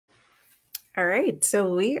All right,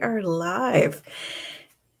 so we are live.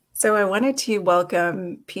 So I wanted to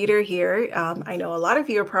welcome Peter here. I know a lot of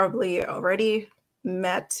you are probably already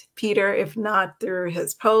met Peter, if not through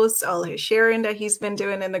his posts, all his sharing that he's been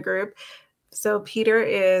doing in the group. So Peter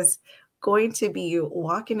is going to be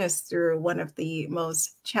walking us through one of the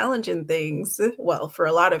most challenging things, well, for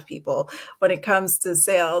a lot of people when it comes to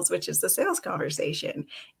sales, which is the sales conversation.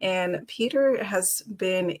 And Peter has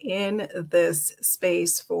been in this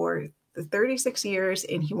space for the 36 years,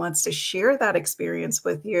 and he wants to share that experience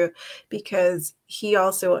with you because he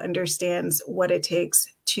also understands what it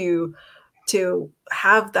takes to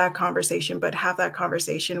have that conversation, but have that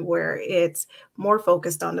conversation where it's more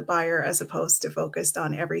focused on the buyer as opposed to focused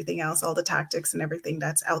on everything else, all the tactics and everything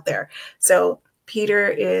that's out there. So Peter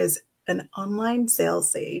is an online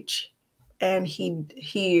sales sage, and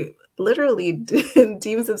he literally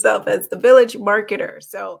deems himself as the village marketer.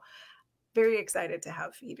 So very excited to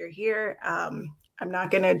have Peter here. I'm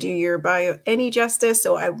not going to do your bio any justice,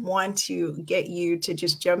 so I want to get you to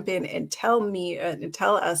just jump in and tell me and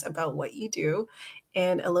tell us about what you do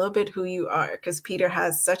and a little bit who you are, because Peter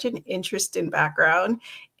has such an interesting background,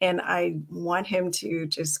 and I want him to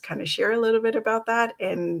just kind of share a little bit about that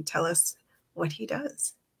and tell us what he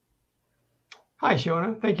does. Hi,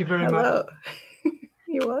 Shauna. Thank you very much. Hello.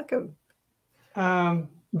 You're welcome.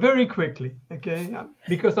 Very quickly, okay,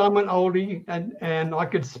 because I'm an oldie and I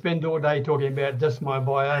could spend all day talking about just my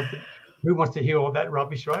bio, but who wants to hear all that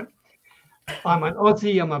rubbish, right? I'm an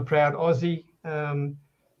Aussie. I'm a proud Aussie.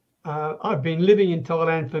 I've been living in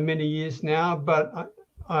Thailand for many years now, but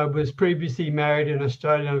I was previously married in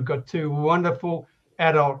Australia. I've got two wonderful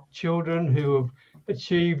adult children who have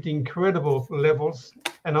achieved incredible levels,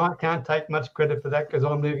 and I can't take much credit for that because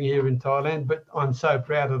I'm living here in Thailand, but I'm so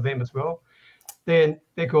proud of them as well. They're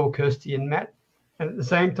called Kirsty and Matt. And at the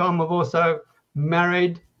same time, I've also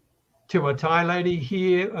married to a Thai lady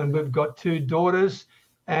here, and we've got two daughters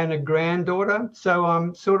and a granddaughter. So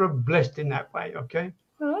I'm sort of blessed in that way, okay?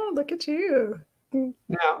 Oh, look at you.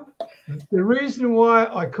 Now, the reason why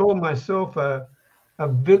I call myself the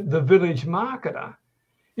village marketer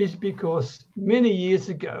is because many years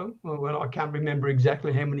ago, well, I can't remember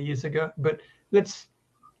exactly how many years ago, but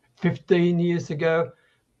 15 years ago,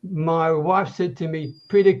 my wife said to me,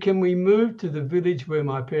 Peter, can we move to the village where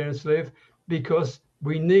my parents live? Because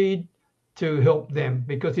we need to help them.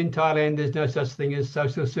 Because in Thailand, there's no such thing as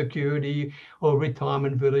social security or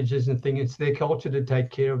retirement villages and things. It's their culture to take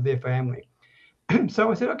care of their family. So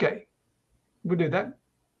I said, okay, we'll do that.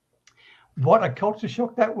 What a culture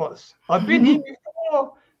shock that was. I've been here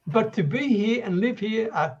before, but to be here and live here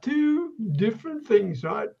are two different things,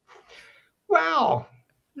 right? Wow.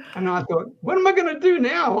 And I thought, what am I going to do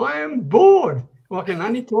now? I am bored. Well, I can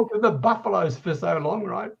only talk to the buffaloes for so long,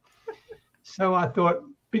 right? So I thought,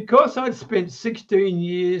 because I'd spent 16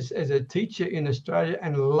 years as a teacher in Australia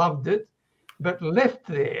and loved it, but left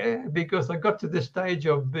there because I got to the stage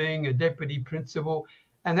of being a deputy principal,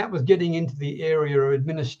 and that was getting into the area of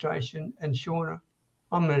administration. And Shauna,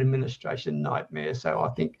 I'm an administration nightmare, so I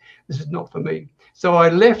think this is not for me. So I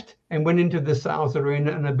left and went into the sales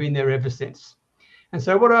arena, and I've been there ever since. And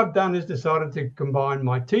so what I've done is decided to combine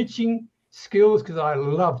my teaching skills, because I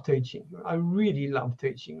love teaching. I really love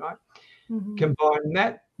teaching, right? Mm-hmm. Combine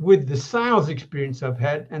that with the sales experience I've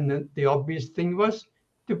had. And the obvious thing was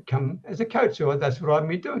to come as a coach. So that's what I've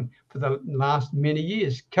been doing for the last many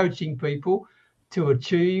years, coaching people to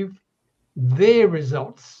achieve their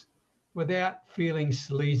results without feeling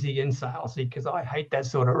sleazy and salesy, because I hate that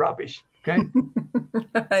sort of rubbish. Okay.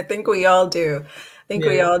 I think we all do.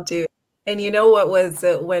 We all do. And you know what was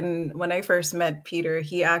when I first met Peter,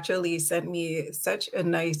 he actually sent me such a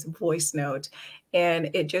nice voice note,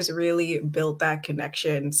 and it just really built that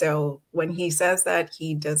connection. So when he says that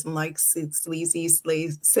he doesn't like sleazy,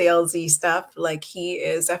 salesy stuff, like he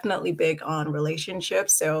is definitely big on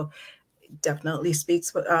relationships. So definitely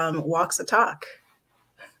walks the talk.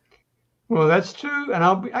 Well, that's true.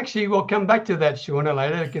 And we'll come back to that, Shauna,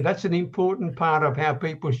 later, because that's an important part of how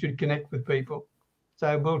people should connect with people.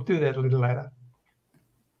 So we'll do that a little later.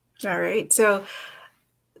 All right. So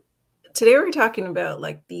today we're talking about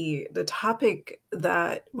like the topic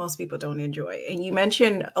that most people don't enjoy. And you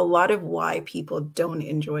mentioned a lot of why people don't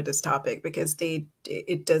enjoy this topic, because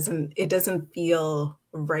it doesn't feel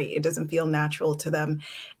right. It doesn't feel natural to them.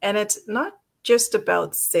 And it's not just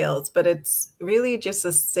about sales, but it's really just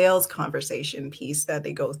a sales conversation piece that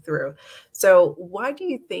they go through. So why do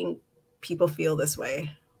you think people feel this way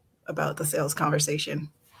about the sales conversation?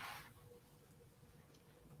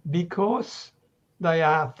 Because they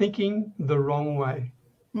are thinking the wrong way.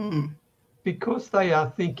 Because they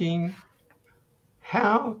are thinking,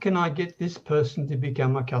 how can I get this person to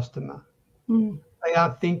become a customer? Mm. They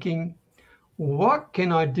are thinking, what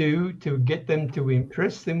can I do to get them, to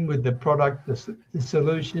impress them with the product, the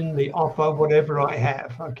solution, the offer, whatever I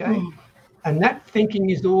have, okay? Mm. And that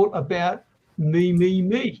thinking is all about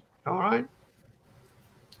me, all right?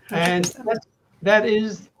 And 100%. that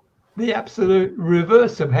is the absolute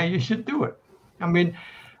reverse of how you should do it. I mean,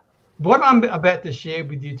 what I'm about to share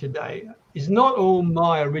with you today is not all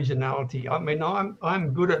my originality. I mean,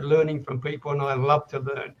 I'm good at learning from people, and I love to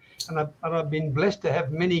learn. And I've been blessed to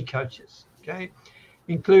have many coaches, okay,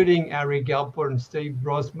 including Ari Galper and Steve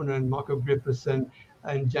Brosman and Michael Griffiths and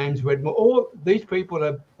James Wedmore. All these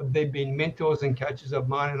people they've been mentors and coaches of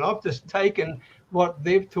mine, and I've just taken what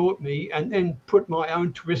they've taught me and then put my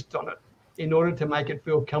own twist on it in order to make it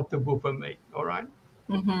feel comfortable for me. All right.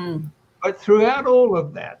 Mm-hmm. But throughout all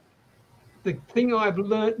of that, the thing I've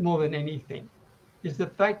learned more than anything is the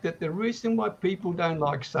fact that the reason why people don't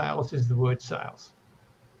like sales is the word sales,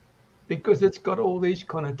 because it's got all these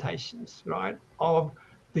connotations, right, of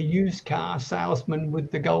the used car salesman with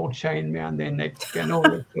the gold chain around their neck and all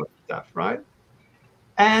that sort of stuff, right?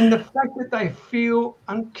 And the fact that they feel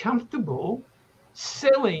uncomfortable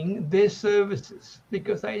selling their services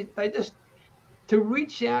because they just, to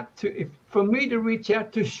reach out to, for me to reach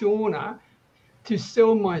out to Shauna to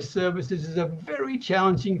sell my services is a very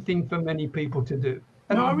challenging thing for many people to do.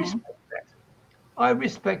 And I respect that. I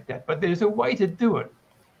respect that. But there's a way to do it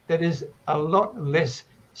that is a lot less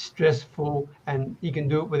stressful, and you can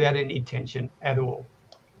do it without any tension at all.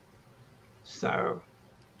 So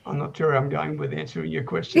I'm not sure I'm going with answering your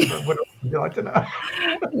question, but what would you like to know?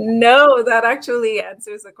 No, that actually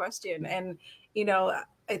answers the question. And, you know,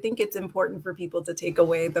 I think it's important for people to take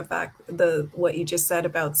away the fact, what you just said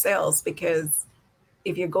about sales, because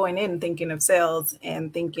if you're going in thinking of sales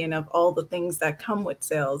and thinking of all the things that come with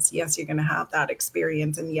sales, yes, you're going to have that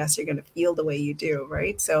experience, and yes, you're going to feel the way you do,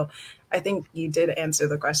 right? So I think you did answer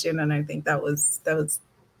the question, and I think that was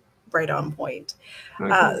right on point. Okay.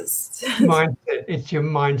 Mindset. It's your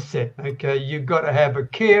mindset. Okay. You've got to have a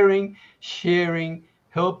caring, sharing,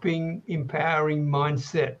 helping, empowering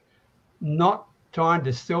mindset, not trying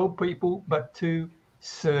to sell people, but to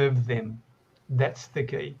serve them. That's the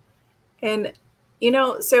key. And, you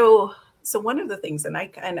know, so one of the things, and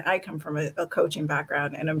I come from a coaching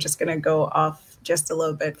background, and I'm just going to go off just a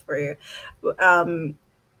little bit for you.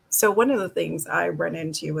 So one of the things I run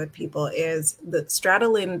into with people is the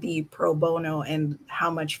straddling the pro bono and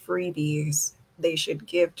how much freebies they should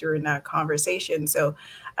give during that conversation. So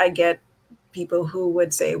I get people who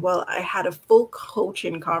would say, well, I had a full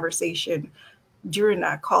coaching conversation during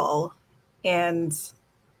that call and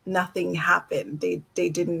nothing happened. They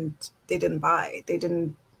didn't buy. They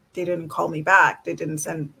didn't call me back. They didn't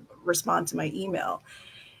respond to my email.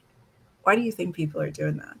 Why do you think people are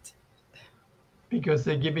doing that? Because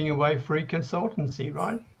they're giving away free consultancy,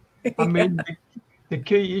 right? I mean, the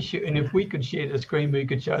key issue, and if we could share the screen, we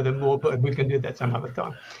could show them more, but we can do that some other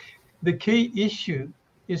time. The key issue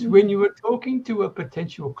is when you are talking to a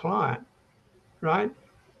potential client, right?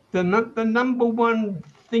 The number one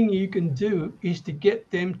thing you can do is to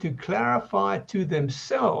get them to clarify to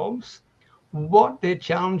themselves what their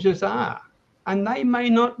challenges are. And they may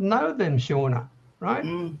not know them, Shauna, right?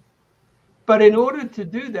 Mm. But in order to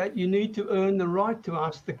do that, you need to earn the right to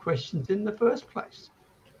ask the questions in the first place,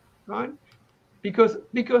 right? Because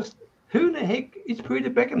who the heck is Peter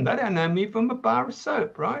Beckenham? They don't know me from a bar of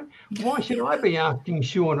soap, right? Why should I be asking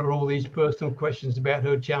Shauna all these personal questions about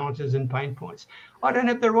her challenges and pain points? I don't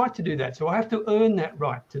have the right to do that. So I have to earn that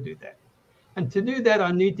right to do that. And to do that,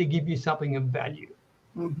 I need to give you something of value,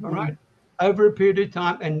 all right? Over a period of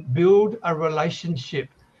time, and build a relationship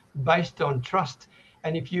based on trust.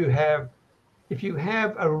 And if you have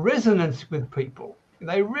a resonance with people,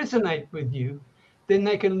 they resonate with you, then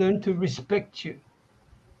they can learn to respect you.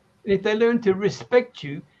 And if they learn to respect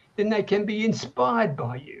you, then they can be inspired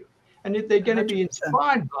by you. And if they're going to be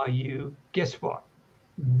inspired by you, guess what?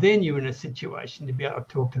 Then you're in a situation to be able to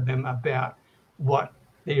talk to them about what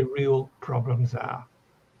their real problems are.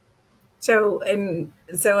 So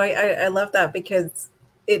I love that, because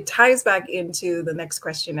it ties back into the next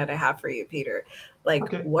question that I have for you, Peter.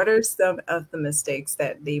 Like, what are some of the mistakes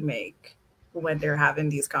that they make when they're having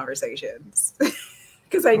these conversations?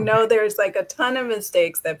 Because I know there's like a ton of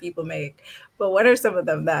mistakes that people make, but what are some of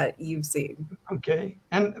them that you've seen? Okay.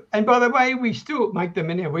 And by the way, we still make them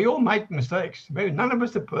in here. We all make mistakes. None of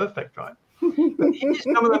us are perfect, right? But here's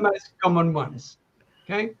some of the most common ones.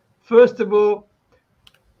 Okay. First of all,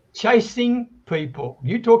 chasing people.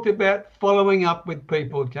 You talked about following up with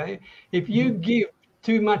people. Okay. If you give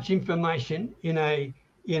too much information in a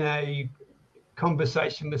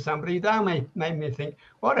conversation with somebody, they made me think,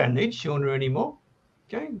 well, I don't need Shauna anymore,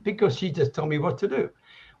 okay, because she just told me what to do.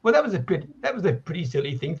 Well, that was a pretty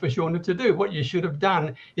silly thing for Shauna to do. What you should have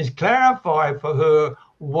done is clarify for her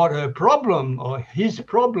what her problem or his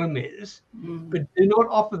problem is, but do not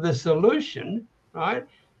offer the solution, right?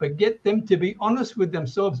 But get them to be honest with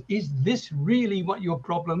themselves. Is this really what your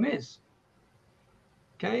problem is?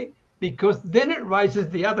 Okay, because then it raises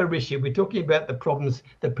the other issue. We're talking about the problems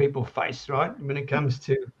that people face, right? When it comes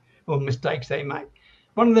to mistakes they make.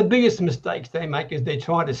 One of the biggest mistakes they make is they're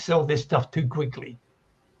trying to sell their stuff too quickly,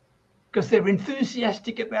 because they're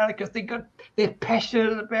enthusiastic about it, because they're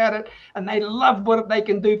passionate about it, and they love what they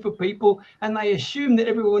can do for people, and they assume that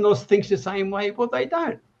everyone else thinks the same way. Well, they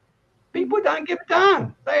don't. People don't give a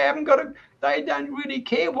darn. They don't really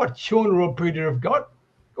care what Shauna or Peter have got.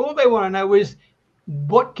 All they want to know is,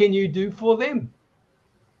 what can you do for them?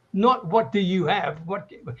 Not what do you have.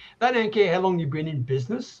 They don't care how long you've been in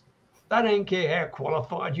business. They don't care how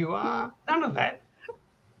qualified you are. None of that.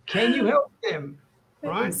 Can you help them?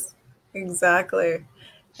 Right? Exactly.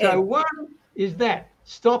 So one is that.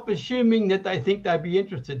 Stop assuming that they think they'd be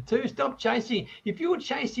interested. Two, stop chasing. If you're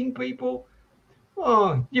chasing people,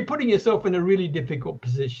 you're putting yourself in a really difficult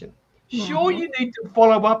position. Sure, you need to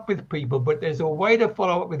follow up with people, but there's a way to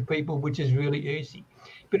follow up with people which is really easy.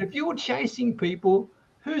 But if you're chasing people,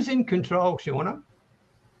 who's in control, Shauna?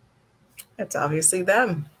 It's obviously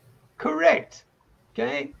them. Correct.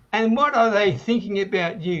 Okay. And what are they thinking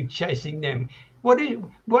about you chasing them?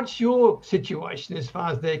 What's your situation as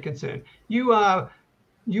far as they're concerned? You are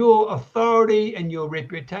your authority and your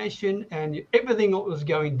reputation and everything was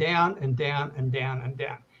going down and down and down and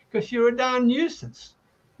down because you're a darn nuisance.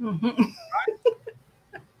 Right?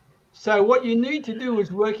 So what you need to do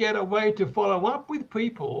is work out a way to follow up with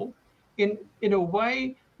people in a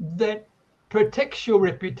way that protects your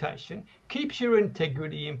reputation, keeps your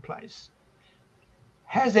integrity in place,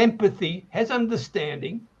 has empathy, has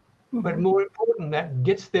understanding, but more important than that,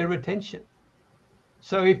 gets their attention.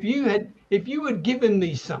 So if you had given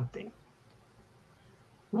me something,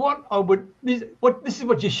 this is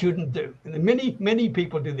what you shouldn't do. And many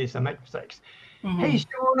people do this and make mistakes. Hey,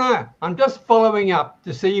 Shauna, I'm just following up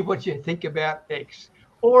to see what you think about X,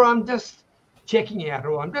 or I'm just checking out,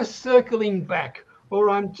 or I'm just circling back, or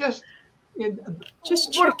I'm just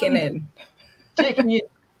checking in. Checking in.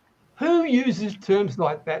 Who uses terms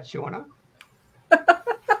like that, Shauna?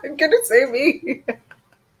 I'm gonna say me.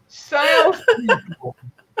 Salespeople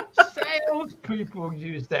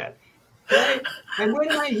use that. Okay? And when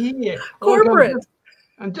they hear corporate,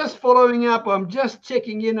 I'm just following up, I'm just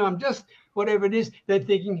checking in, I'm just whatever it is, they're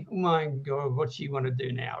thinking, oh my God, what's she want to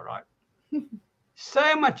do now, right?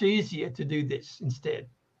 So much easier to do this instead.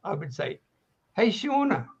 I would say, hey,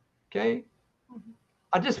 Shauna, okay,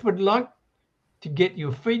 I just would like to get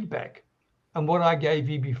your feedback on what I gave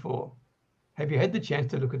you before. Have you had the chance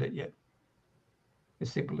to look at it yet?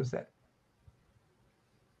 As simple as that.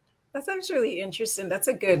 That's actually interesting. That's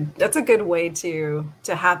a good way to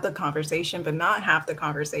have the conversation, but not have the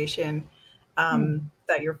conversation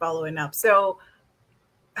that you're following up. So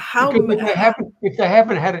if they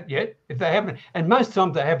haven't had it yet, and most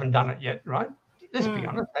times they haven't done it yet, right? Let's be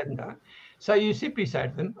honest, they haven't done it. So you simply say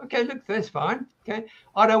to them, okay, look, that's fine. Okay,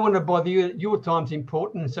 I don't want to bother you. Your time's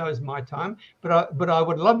important, and so is my time. But I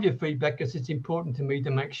would love your feedback because it's important to me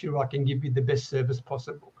to make sure I can give you the best service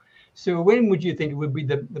possible. So when would you think it would be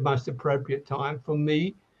the most appropriate time for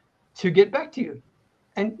me to get back to you?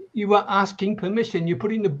 And you are asking permission. You're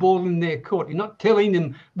putting the ball in their court. You're not telling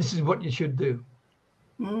them this is what you should do.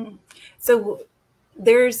 So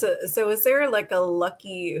is there like a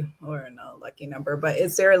lucky, or not a lucky number, but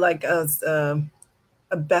is there like a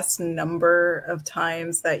best number of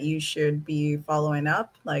times that you should be following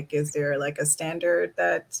up? Like, is there like a standard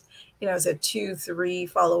that, is it 2, 3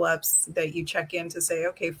 follow-ups that you check in to say,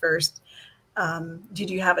 okay, first, did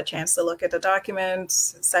you have a chance to look at the document?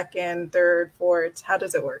 Second, third, fourth, how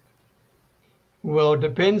does it work? Well, it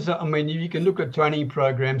depends. I mean, you can look at training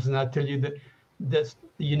programs and they'll tell you that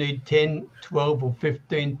you need 10, 12 or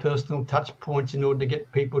 15 personal touch points in order to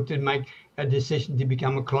get people to make a decision to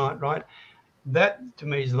become a client, right? That to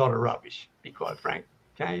me is a lot of rubbish, to be quite frank,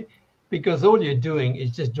 okay? Because all you're doing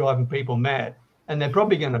is just driving people mad, and they're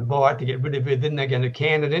probably going to buy it to get rid of it, then they're going to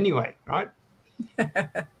can it anyway, right?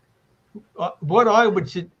 What I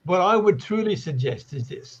would truly suggest is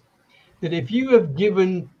this, that if you have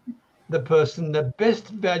given the person the best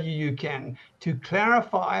value you can to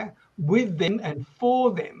clarify with them and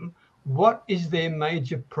for them what is their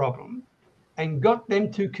major problem, and got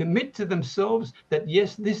them to commit to themselves that,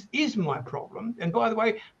 yes, this is my problem. And by the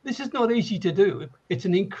way, this is not easy to do. It's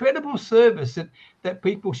an incredible service that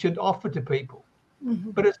people should offer to people.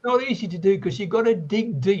 Mm-hmm. But it's not easy to do because you've got to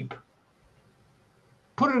dig deep.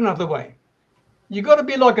 Put it another way. You've got to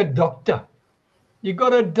be like a doctor. You've got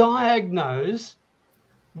to diagnose,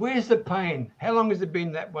 where's the pain? How long has it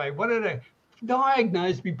been that way? What are they?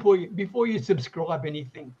 Diagnose before you subscribe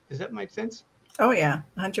anything. Does that make sense? Oh yeah,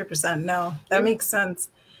 100%. No, that makes sense.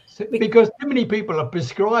 So, because too many people are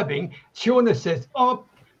prescribing. Shauna says, "Oh,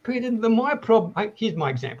 Peter, my problem." Here's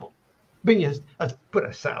my example. Let's put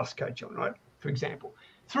a sales coach on, right? For example,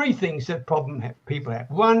 3 things that people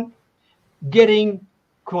have. 1, getting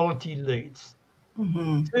quality leads.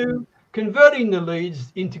 Mm-hmm. 2, converting the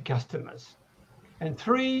leads into customers. And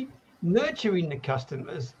 3, nurturing the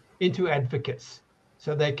customers into advocates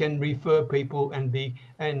so they can refer people and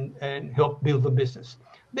help build the business.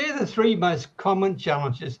 They're the 3 most common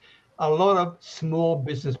challenges a lot of small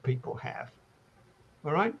business people have.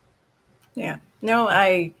 All right? Yeah. No,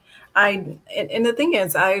 and the thing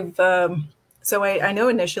is, so I know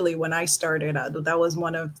initially when I started, that was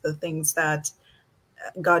one of the things that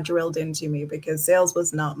got drilled into me because sales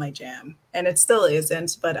was not my jam, and it still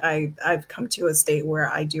isn't. But I've come to a state where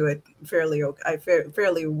I do it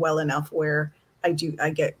fairly well enough where I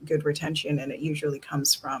get good retention, and it usually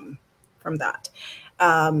comes from that.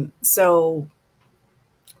 So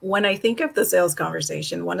when I think of the sales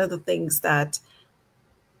conversation, one of the things that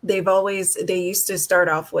they used to start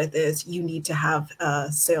off with is you need to have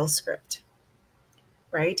a sales script,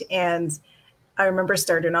 right? And I remember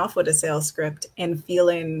starting off with a sales script and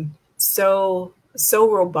feeling so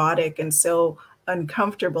robotic and so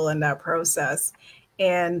uncomfortable in that process.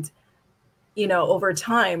 And over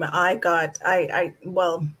time, I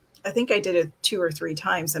think I did it 2 or 3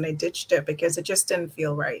 times and I ditched it because it just didn't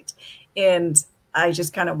feel right. And I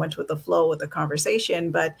just kind of went with the flow with the conversation.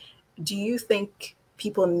 But do you think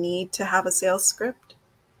people need to have a sales script?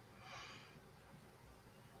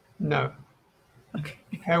 No. Okay.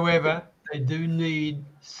 However, they do need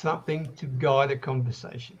something to guide a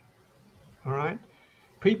conversation. All right?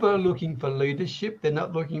 People are looking for leadership. They're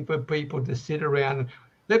not looking for people to sit around.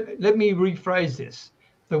 Let me rephrase this.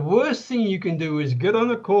 The worst thing you can do is get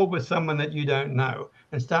on a call with someone that you don't know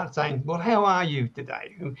and start saying, well, how are you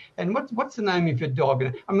today? And what's the name of your dog?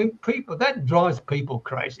 I mean, that drives people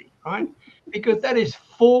crazy, right? Because that is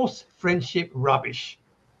false friendship rubbish.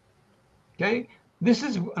 Okay?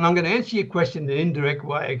 And I'm going to answer your question in an indirect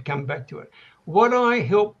way and come back to it. What I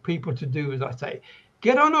help people to do is I say,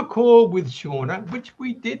 get on a call with Shauna, which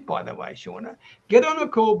we did, by the way, Shauna. Get on a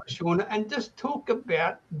call with Shauna and just talk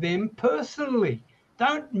about them personally.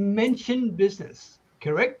 Don't mention business,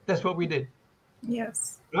 correct? That's what we did.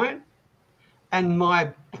 Yes. Right? And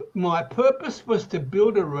my purpose was to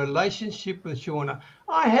build a relationship with Shauna.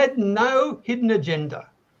 I had no hidden agenda.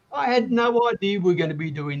 I had no idea we were going to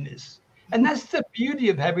be doing this. And that's the beauty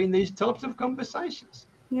of having these types of conversations.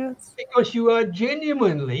 Yes. Because you are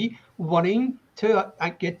genuinely wanting to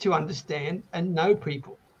get to understand and know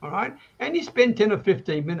people, all right? And you spend 10 or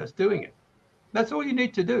 15 minutes doing it. That's all you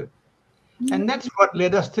need to do. And that's what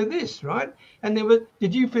led us to this, right? And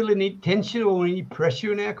did you feel any tension or any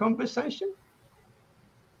pressure in our conversation?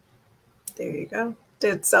 There you go.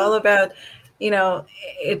 It's all about,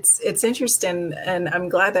 it's interesting, and I'm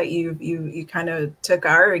glad that you kind of took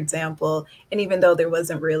our example. And even though there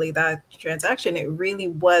wasn't really that transaction, it really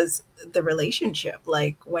was the relationship.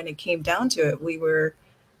 Like when it came down to it, we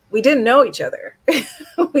didn't know each other.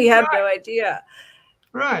 We had no idea.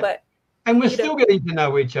 Right. And we're still getting to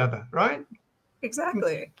know each other, right?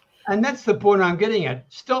 Exactly. And that's the point I'm getting at.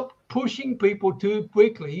 Stop pushing people too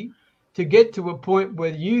quickly to get to a point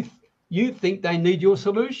where you think they need your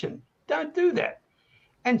solution. Don't do that.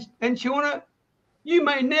 And Shauna, you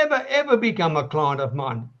may never, ever become a client of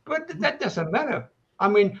mine, but that doesn't matter. I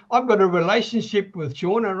mean, I've got a relationship with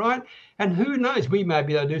Shauna, right? And who knows, we may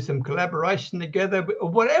be able to do some collaboration together or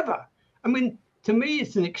whatever. I mean, to me,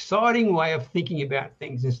 it's an exciting way of thinking about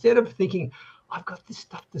things. Instead of thinking, I've got this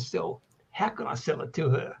stuff to sell, how can I sell it to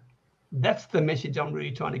her? That's the message I'm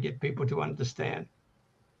really trying to get people to understand.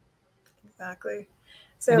 Exactly.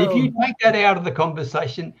 So, and if you take that out of the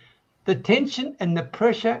conversation, the tension and the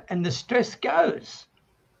pressure and the stress goes.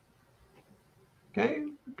 Okay,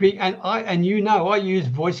 and I use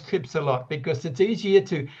voice clips a lot because it's easier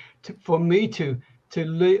for me to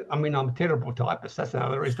leave. I mean, I'm a terrible typist. That's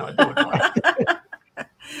another reason I do it. Right?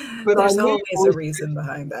 But there's always a reason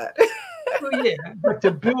behind that. Well, yeah, but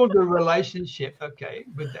to build a relationship, okay,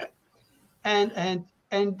 with that, and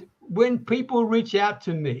when people reach out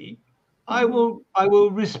to me, I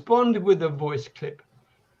will respond with a voice clip.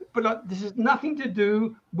 But this has nothing to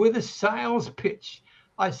do with a sales pitch.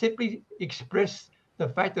 I simply express the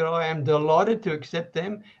fact that I am delighted to accept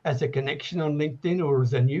them as a connection on LinkedIn or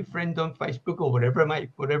as a new friend on Facebook or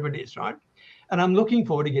whatever it is, right? And I'm looking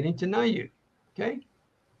forward to getting to know you. Okay,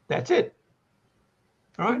 that's it.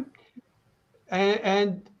 All right,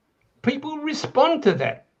 and people respond to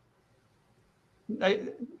that.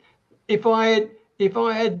 If I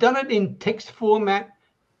had done it in text format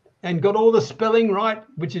and got all the spelling right,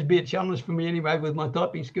 which would be a challenge for me anyway with my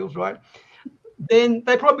typing skills, right? Then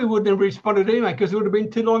they probably wouldn't have responded anyway because it would have been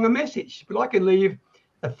too long a message. But I can leave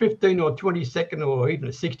a 15 or 20-second or even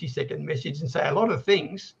a 60-second message and say a lot of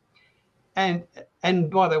things. And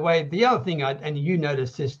by the way, the other thing, and you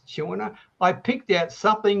noticed this, Shauna, I picked out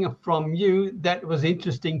something from you that was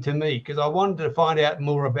interesting to me because I wanted to find out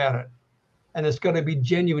more about it. And it's got to be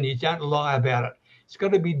genuine. You don't lie about it. It's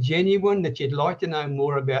got to be genuine that you'd like to know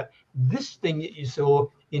more about this thing that you saw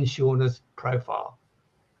in Shauna's profile.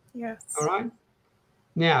 Yes. All right.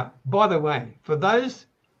 Now, by the way, for those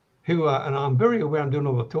who are, and I'm very aware I'm doing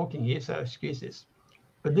all the talking here, so excuse this,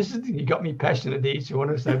 but this is, you got me passionate here,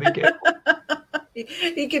 Shauna, so be careful.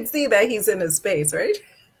 You can see that he's in his space, right?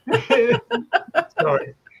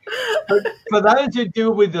 Sorry. But for those who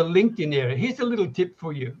deal with the LinkedIn area, here's a little tip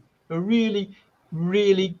for you, a really,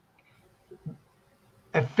 really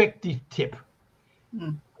effective tip.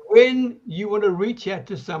 When you want to reach out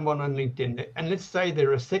to someone on LinkedIn, and let's say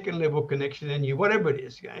they're a second level connection and you, whatever it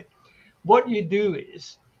is, okay, what you do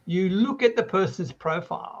is you look at the person's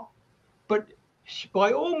profile, but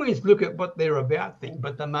by all means look at what they're about thing.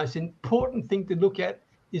 But the most important thing to look at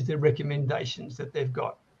is the recommendations that they've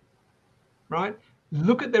got, right?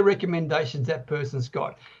 Look at the recommendations that person's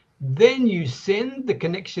got. Then you send the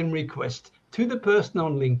connection request to the person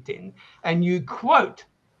on LinkedIn and you quote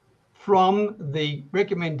from the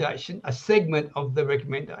recommendation, a segment of the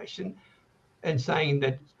recommendation, and saying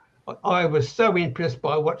that I was so impressed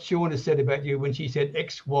by what Shauna said about you when she said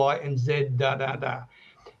X, Y, and Z, da, da, da.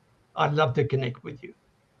 I'd love to connect with you.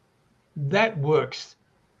 That works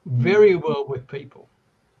very well with people.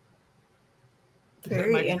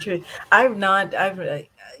 Very interesting.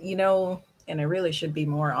 You know, and I really should be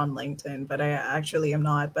more on LinkedIn, but I actually am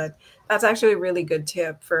not. But that's actually a really good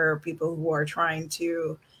tip for people who are trying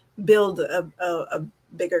to build a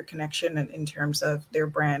bigger connection in terms of their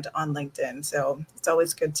brand on LinkedIn. So it's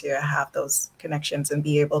always good to have those connections and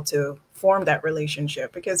be able to form that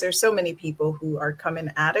relationship because there's so many people who are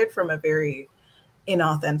coming at it from a very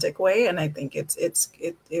inauthentic way. And I think it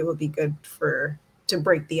would be good to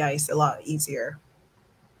break the ice a lot easier.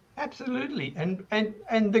 Absolutely.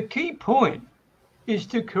 And the key point is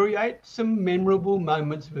to create some memorable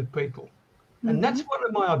moments with people. And that's one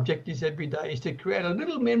of my objectives every day, is to create a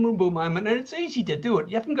little memorable moment. And it's easy to do it.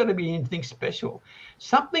 You haven't got to be anything special.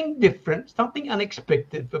 Something different, something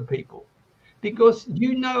unexpected for people. Because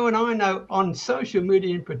you know, and I know on social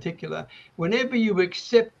media in particular, whenever you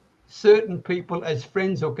accept certain people as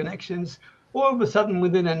friends or connections, all of a sudden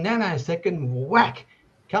within a nanosecond, whack,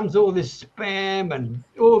 comes all this spam and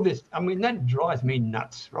all this. I mean, that drives me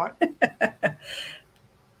nuts, right?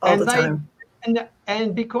 All the time.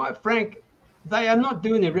 And be quite frank, they are not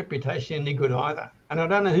doing their reputation any good either. And I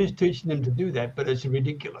don't know who's teaching them to do that, but it's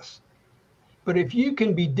ridiculous. But if you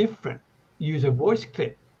can be different, use a voice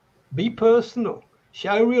clip, be personal,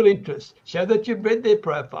 show real interest, show that you've read their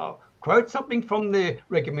profile, quote something from their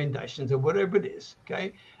recommendations or whatever it is,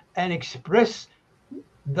 okay, and express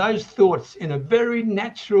those thoughts in a very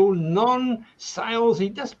natural,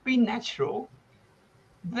 non-salesy, just be natural.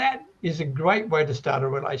 That is a great way to start a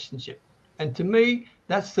relationship. And to me,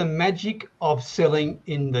 that's the magic of selling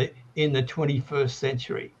in the 21st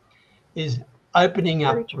century, is opening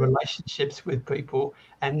up relationships with people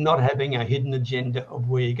and not having a hidden agenda of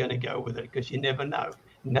where you're going to go with it, because you never know.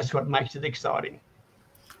 And that's what makes it exciting.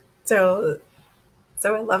 So I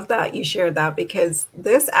love that you shared that, because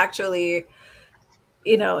this actually,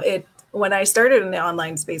 you know, when I started in the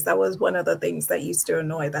online space, that was one of the things that used to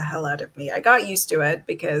annoy the hell out of me. I got used to it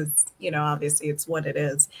because, you know, obviously it's what it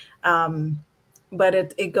is. But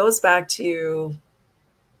it goes back to,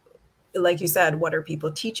 like you said, what are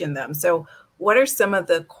people teaching them? So what are some of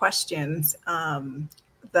the questions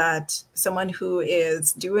that someone who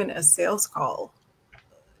is doing a sales call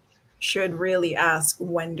should really ask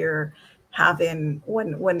when they're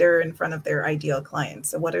when they're in front of their ideal clients?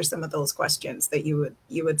 So what are some of those questions that you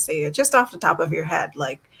would say just off the top of your head,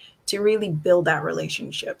 like to really build that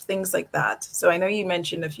relationship, things like that? So I know you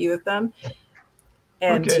mentioned a few of them,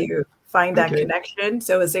 and to find that connection.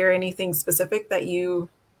 So is there anything specific that you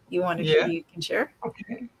want to share, you can share?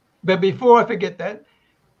 Okay. But before I forget that,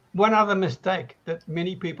 one other mistake that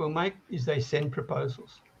many people make is they send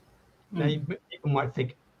proposals. Now, people might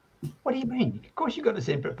think, what do you mean? Of course you've got to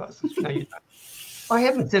send proposals. No, you don't. I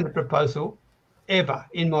haven't sent a proposal ever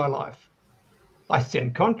in my life. I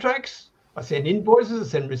send contracts, I send invoices, I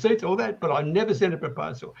send receipts, all that, but I never send a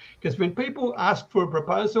proposal. Because when people ask for a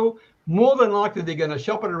proposal, more than likely they're going to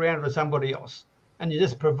shop it around for somebody else. And you're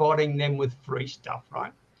just providing them with free stuff,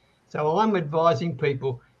 right? So I'm advising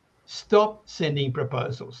people, stop sending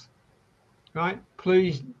proposals, right?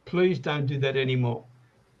 Please don't do that anymore.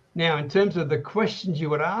 Now, in terms of the questions you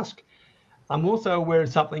would ask, I'm also aware of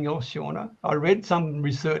something else, Shauna. I read some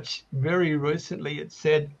research very recently. It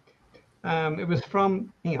said, it was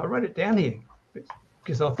from, I wrote it down here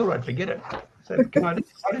because I thought I'd forget it. So can I write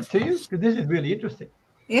it to you? Because this is really interesting.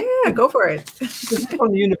 Yeah, go for it. This is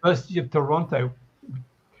from the University of Toronto.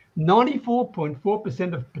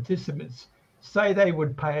 94.4% of participants say they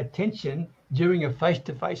would pay attention during a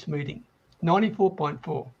face-to-face meeting.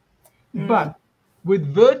 94.4. But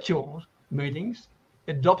with virtual meetings,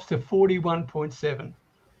 it drops to 41.7.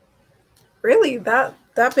 Really? That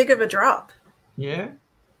big of a drop? Yeah.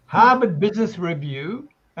 Harvard Business Review,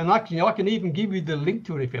 and I can even give you the link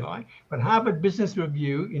to it if you like, but Harvard Business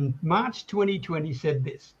Review in March 2020 said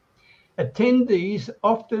this: attendees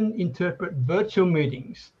often interpret virtual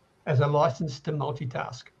meetings as a license to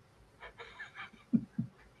multitask.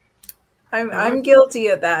 I'm guilty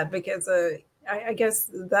of that because I guess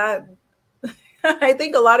that I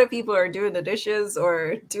think a lot of people are doing the dishes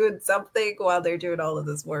or doing something while they're doing all of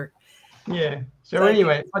this work. Yeah. So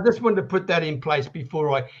anyway, I just wanted to put that in place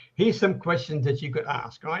before here's some questions that you could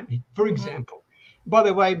ask, right? For example, by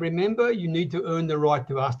the way, remember, you need to earn the right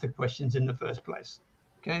to ask the questions in the first place.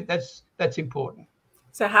 Okay, that's important.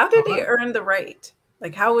 So how do they earn the right?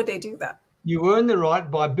 Like, how would they do that? You earn the right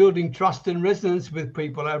by building trust and resonance with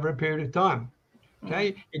people over a period of time.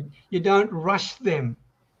 Okay, you don't rush them.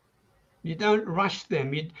 You don't rush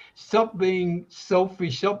them. You stop being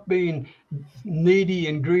selfish, stop being needy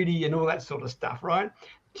and greedy and all that sort of stuff, right?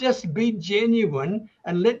 Just be genuine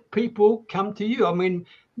and let people come to you. I mean,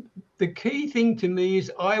 the key thing to me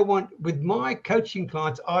is with my coaching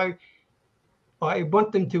clients, I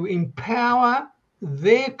want them to empower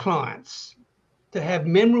their clients to have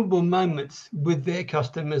memorable moments with their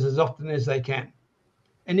customers as often as they can.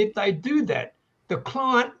 And if they do that, the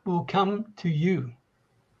client will come to you.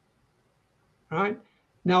 Right?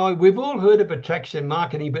 Now, we've all heard of attraction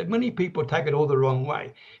marketing, but many people take it all the wrong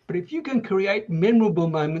way. But if you can create memorable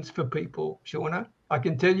moments for people, Shauna, I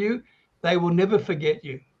can tell you, they will never forget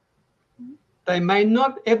you. They may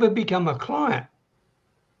not ever become a client,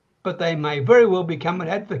 but they may very well become an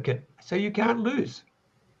advocate. So you can't lose.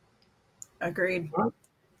 Agreed. Right?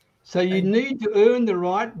 So you need to earn the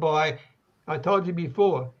right by, I told you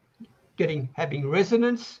before, having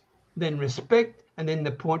resonance, then respect, and then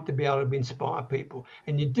the point to be able to inspire people.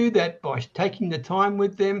 And you do that by taking the time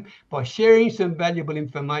with them, by sharing some valuable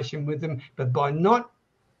information with them, but by not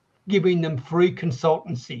giving them free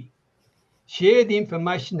consultancy. Share the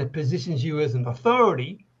information that positions you as an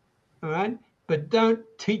authority, all right? But don't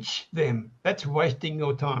teach them. That's wasting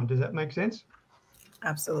your time. Does that make sense?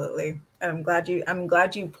 Absolutely. I'm glad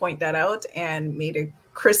you point that out and made it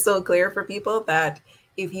crystal clear for people that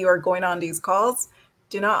if you are going on these calls,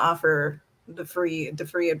 do not offer the free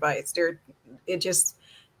advice. It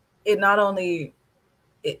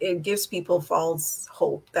gives people false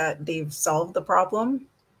hope that they've solved the problem,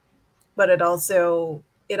 but it also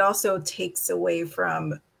takes away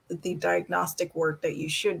from the diagnostic work that you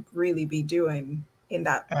should really be doing in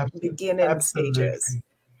that beginning stages.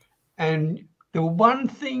 And the one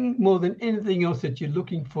thing more than anything else that you're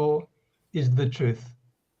looking for is the truth.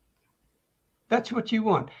 That's what you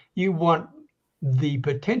want. You want the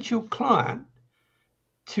potential client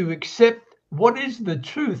to accept what is the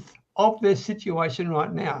truth of their situation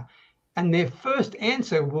right now. And their first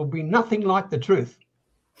answer will be nothing like the truth.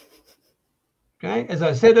 Okay, as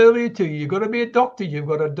I said earlier to you, you've got to be a doctor, you've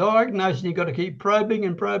got to diagnose, and you've got to keep probing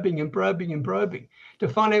and probing and probing and probing to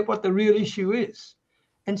find out what the real issue is.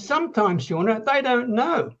 And sometimes, Shauna, they don't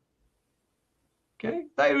know. Okay,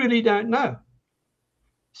 they really don't know.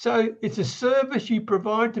 So it's a service you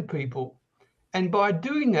provide to people. And by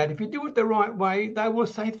doing that, if you do it the right way, they will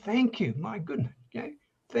say, thank you, my goodness, okay,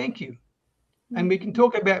 thank you. And we can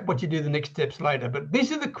talk about what you do the next steps later. But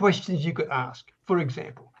these are the questions you could ask. For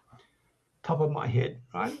example, top of my head,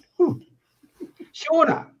 right?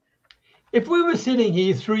 Shauna, if we were sitting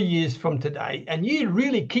here 3 years from today and you'd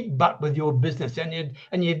really kicked butt with your business and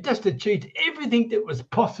you've just achieved everything that was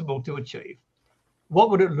possible to achieve, what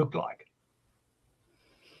would it look like?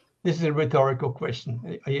 This is a rhetorical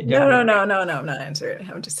question. Are you No, jumping? I'm not answering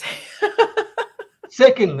it. I'm just saying.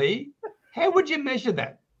 Secondly, how would you measure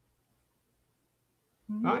that?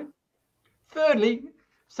 Right? Thirdly,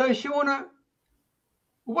 so Shauna,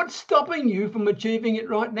 what's stopping you from achieving it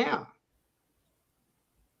right now?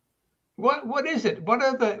 What is it? What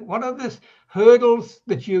are the hurdles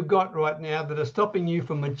that you've got right now that are stopping you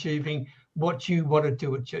from achieving what you wanted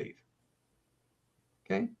to achieve?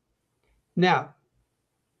 Okay. Now,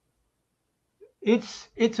 it's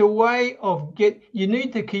a way of you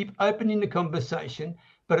need to keep opening the conversation,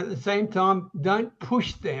 but at the same time, don't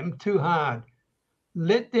push them too hard.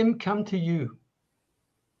 Let them come to you.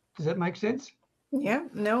 Does that make sense? Yeah,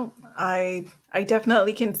 no, I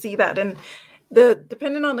definitely can see that. And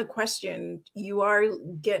depending on the question, you are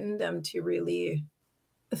getting them to really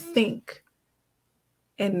think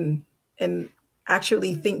and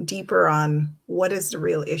actually think deeper on what is the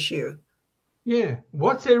real issue. Yeah.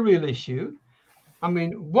 What's their real issue? I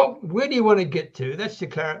mean, where do you want to get to? That's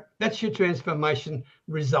your transformation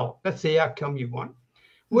result. That's the outcome you want.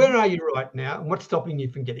 Where are you right now? And what's stopping you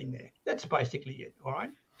from getting there? That's basically it. All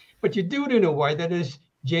right. But you do it in a way that is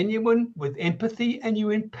genuine, with empathy, and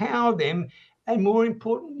you empower them. And more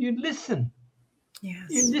important, you listen. Yes.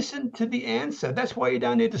 You listen to the answer. That's why you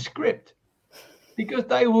don't need a script, because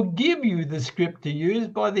they will give you the script to use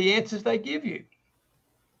by the answers they give you.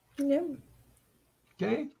 Yeah.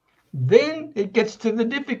 Okay. Then it gets to the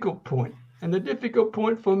difficult point. And the difficult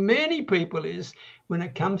point for many people is when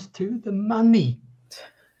it comes to the money.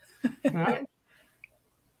 Right?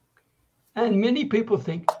 And many people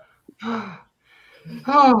think, I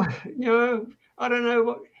don't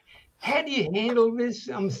know, how do you handle this?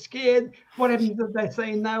 I'm scared. What happens if they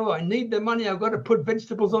say no? I need the money. I've got to put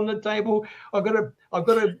vegetables on the table. I've got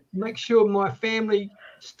to make sure my family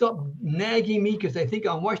stop nagging me because they think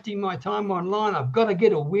I'm wasting my time online. I've got to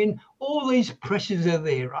get a win. All these pressures are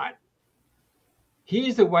there, right?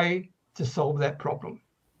 Here's the way to solve that problem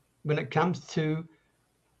when it comes to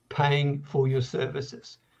paying for your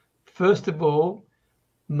services. First of all,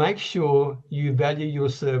 make sure you value your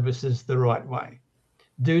services the right way.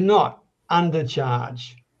 Do not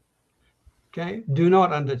undercharge. Okay? Do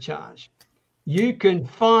not undercharge. You can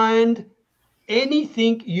find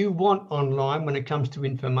anything you want online when it comes to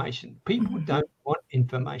information. People don't want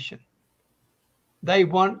information. They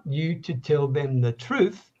want you to tell them the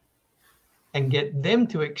truth and get them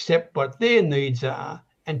to accept what their needs are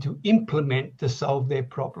and to implement to solve their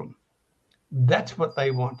problem. That's what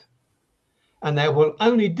they want. And they will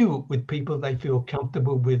only do it with people they feel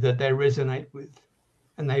comfortable with, that they resonate with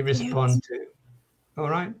and they respond to. All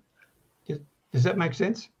right? Does that make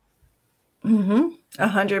sense?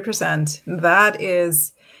 100%. That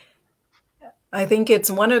is, I think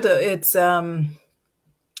it's one of the, it's,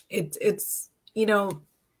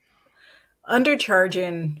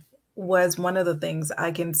 undercharging was one of the things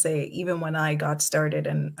I can say, even when I got started.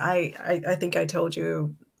 And I think I told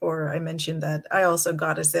you, or I mentioned that I also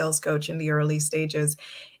got a sales coach in the early stages,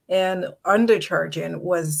 and undercharging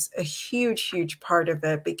was a huge part of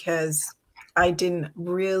it because I didn't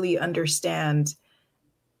really understand.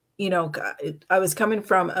 I was coming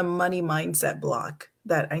from a money mindset block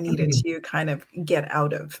that I needed to kind of get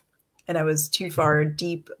out of, and I was too far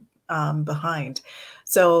deep behind.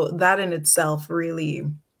 So that in itself really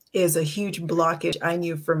is a huge blockage, I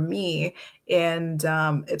knew, for me, and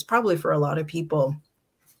it's probably for a lot of people.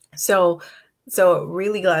 So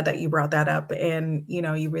really glad that you brought that up, and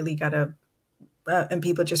you really got to and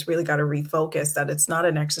people just really got to refocus that it's not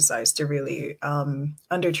an exercise to really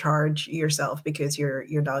undercharge yourself because you're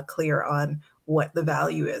not clear on what the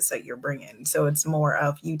value is that you're bringing. So it's more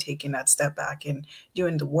of you taking that step back and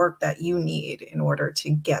doing the work that you need in order to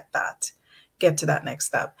get to that next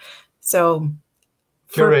step. So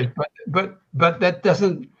correct, but that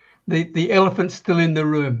doesn't, the elephant's still in the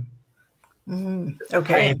room.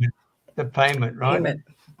 Okay. The payment, right? Payment.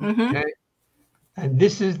 Okay. And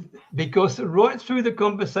this is because right through the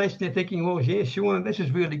conversation, they're thinking, well, yeah, sure, this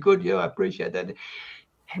is really good. Yeah, I appreciate that.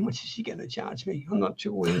 How much is she going to charge me? I'm not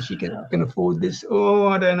sure whether she can afford this. Oh,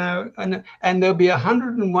 I don't know. And there'll be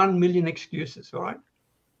 101 million excuses, all right?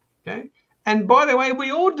 Okay. And by the way,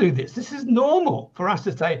 we all do this. This is normal for us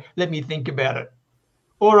to say, let me think about it.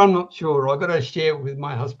 Or I'm not sure. I've got to share it with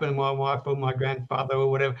my husband, my wife, or my grandfather,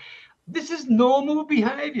 or whatever. This is normal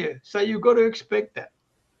behavior. So you've got to expect that.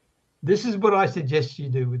 This is what I suggest you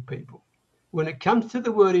do with people. When it comes to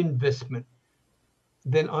the word investment,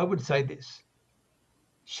 then I would say this.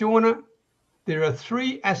 Shauna, there are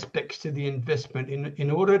 3 aspects to the investment in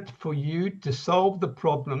order for you to solve the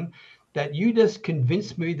problem that you just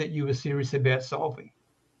convinced me that you were serious about solving.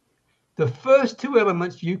 The first two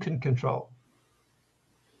elements you can control.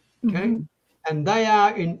 Okay. And they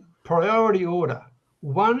are in priority order.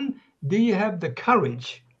 One, do you have the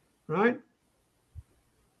courage, right,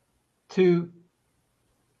 to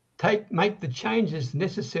make the changes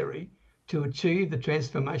necessary to achieve the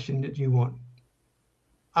transformation that you want?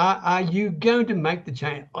 Are you going to make the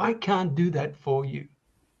change? I can't do that for you,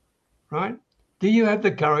 right? Do you have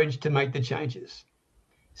the courage to make the changes?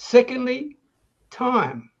 Secondly,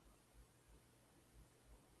 time.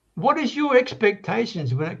 What is your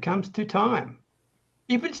expectations when it comes to time?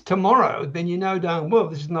 If it's tomorrow, then you know darn well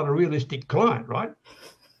this is not a realistic client, right?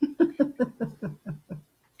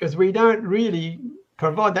 Because we don't really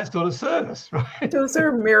provide that sort of service, right? Those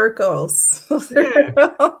are miracles. Those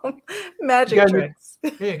are magic tricks.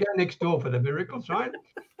 Go next door for the miracles, right?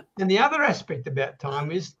 And the other aspect about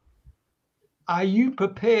time is, are you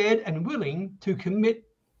prepared and willing to commit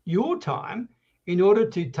your time in order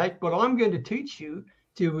to take what I'm going to teach you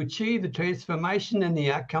to achieve the transformation and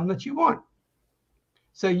the outcome that you want?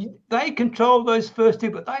 So they control those first two,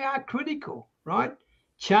 but they are critical, right?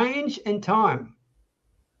 Change and time.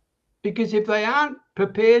 Because if they aren't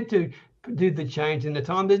prepared to do the change in the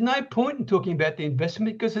time, there's no point in talking about the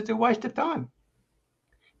investment because it's a waste of time.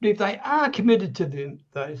 But if they are committed to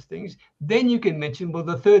those things, then you can mention, well,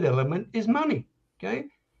 the third element is money, okay?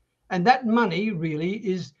 And that money really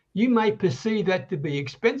is, you may perceive that to be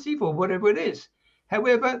expensive or whatever it is.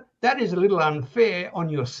 However, that is a little unfair on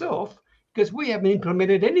yourself because we haven't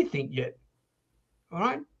implemented anything yet, all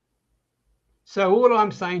right? So all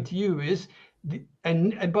I'm saying to you is,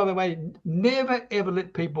 and by the way, never ever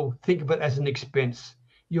let people think of it as an expense.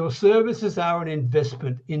 Your services are an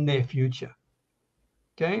investment in their future.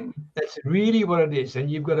 Okay, that's really what it is.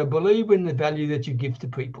 And you've got to believe in the value that you give to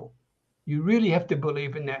people. You really have to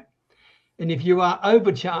believe in that. And if you are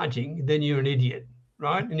overcharging, then you're an idiot,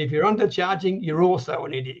 right? And if you're undercharging, you're also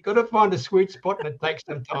an idiot. You've got to find a sweet spot, and it takes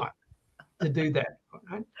some time to do that,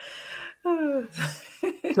 right?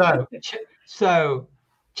 So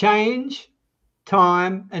change,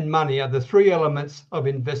 time, and money are the three elements of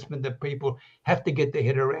investment that people have to get their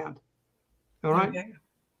head around. All right. Okay.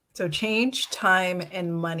 So change, time,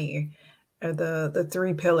 and money are the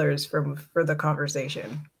three pillars for the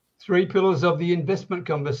conversation. Three pillars of the investment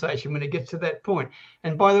conversation when it gets to that point.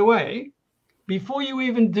 And by the way, before you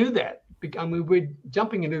even do that, I mean, we're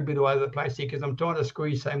jumping a little bit all over the place here because I'm trying to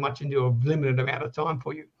squeeze so much into a limited amount of time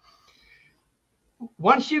for you.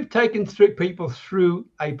 Once you've taken people through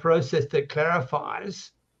a process that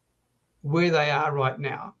clarifies where they are right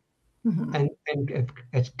now, and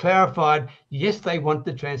it's clarified, yes, they want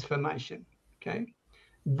the transformation, okay?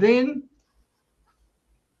 Then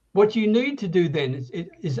what you need to do then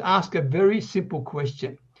is ask a very simple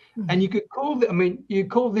question. And you could you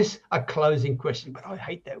call this a closing question, but I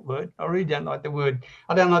hate that word. I really don't like the word.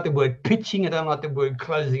 I don't like the word pitching. I don't like the word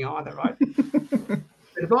closing either, right?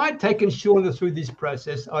 But if I'd taken Shauna through this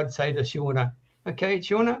process, I'd say to Shauna, okay,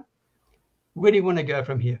 Shauna, where do you want to go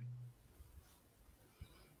from here?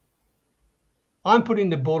 I'm putting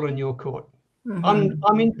the ball in your court.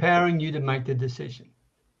 I'm empowering you to make the decision.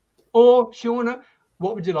 Or, Shauna,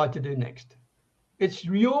 what would you like to do next? It's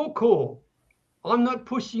your call. I'm not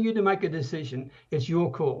pushing you to make a decision. It's your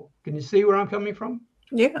call. Can you see where I'm coming from?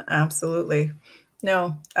 Yeah, absolutely.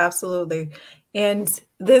 No, absolutely. And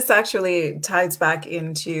this actually ties back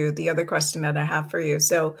into the other question that I have for you.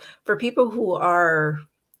 So for people who are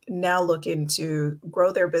now looking to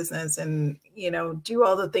grow their business and, do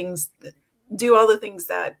all the things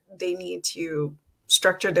that they need to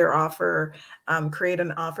structure their offer, create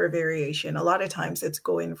an offer variation. A lot of times it's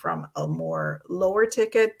going from a more lower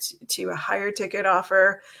ticket to a higher ticket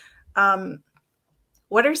offer.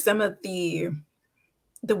 What are some of the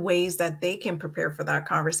ways that they can prepare for that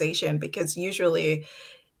conversation? Because usually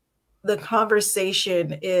the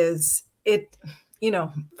conversation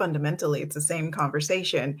fundamentally it's the same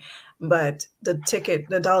conversation, but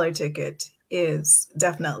the dollar ticket is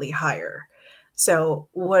definitely higher. So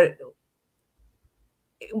would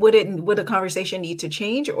a conversation need to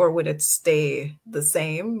change, or would it stay the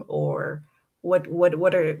same? Or what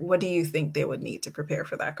do you think they would need to prepare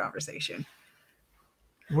for that conversation?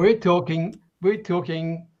 We're talking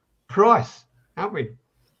price, aren't we?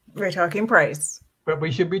 We're talking price. But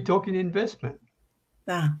we should be talking investment.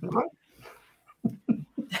 Ah. Right?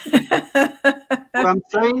 What I'm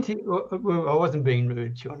saying to you, well, I wasn't being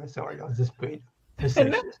rude, Shauna. Sorry, I was just being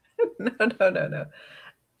facetious. No.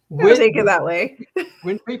 We'll take it that way.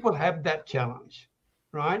 When people have that challenge,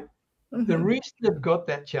 right? The reason they've got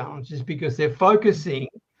that challenge is because they're focusing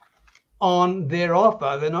on their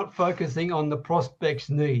offer. They're not focusing on the prospect's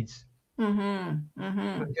needs.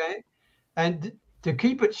 Okay. And to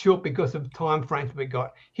keep it short because of time frames we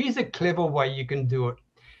got, here's a clever way you can do it.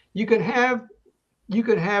 You can have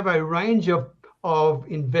a range of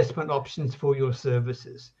investment options for your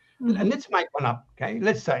services. And let's make one up, okay?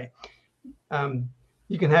 Let's say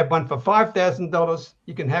you can have one for $5,000,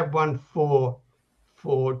 you can have one for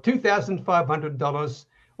 $2,500,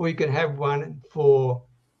 or you can have one for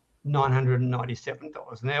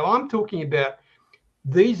 $997. Now, I'm talking about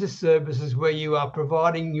these are services where you are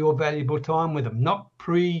providing your valuable time with them, not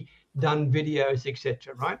pre-done videos,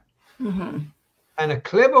 etc., right? And a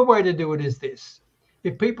clever way to do it is this.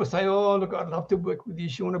 If people say, oh, look, I'd love to work with you,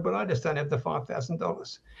 Shauna, but I just don't have the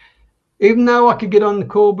 $5,000. Even though I could get on the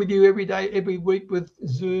call with you every day, every week with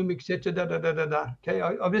Zoom, etc., okay,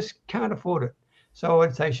 I just can't afford it. So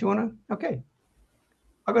I'd say, Shauna, okay,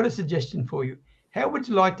 I've got a suggestion for you. How would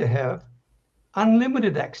you like to have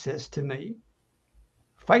unlimited access to me,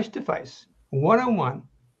 face-to-face, one-on-one,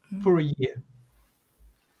 for a year?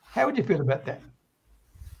 How would you feel about that?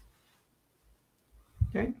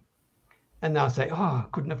 Okay. And they'll say, oh, I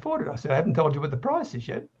couldn't afford it. I said, I haven't told you what the price is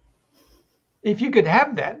yet. If you could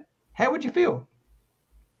have that, how would you feel?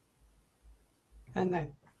 And they,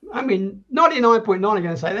 I mean, 99.9 are going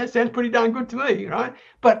to say, that sounds pretty darn good to me, right?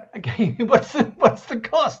 But again, what's the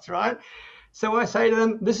cost, right? So I say to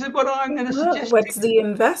them, this is what I'm going to suggest. What's the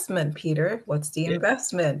investment, Peter? What's the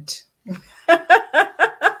investment?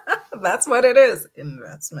 That's what it is,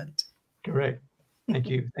 investment. Correct. Thank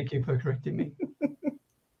you. Thank you for correcting me.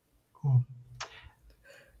 Cool.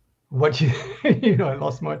 What you, I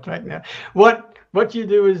lost my track now. What you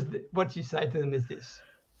do is, what you say to them is this,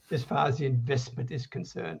 as far as the investment is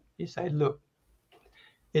concerned. You say, look,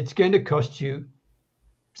 it's going to cost you,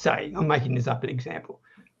 say, I'm making this up an example,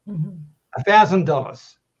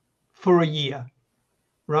 $1,000 for a year,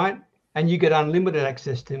 right? And you get unlimited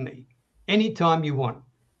access to me anytime you want,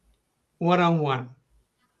 one-on-one.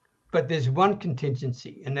 But there's one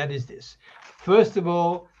contingency, and that is this. First of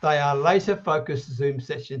all, they are laser-focused Zoom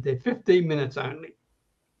sessions. They're 15 minutes only,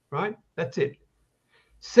 right? That's it.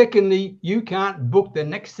 Secondly, you can't book the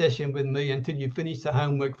next session with me until you finish the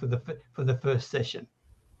homework for the first session.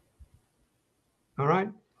 All right?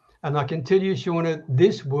 And I can tell you, Shauna,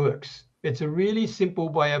 this works. It's a really simple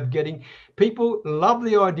way of getting people love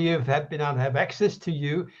the idea of being able to have access to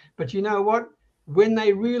you. But you know what? When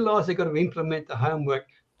they realize they've got to implement the homework,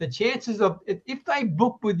 the chances of, if they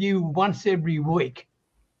book with you once every week,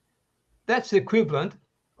 that's the equivalent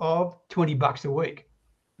of $20 a week,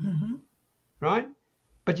 right?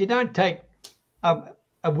 But you don't take a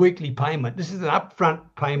weekly payment. This is an upfront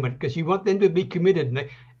payment because you want them to be committed and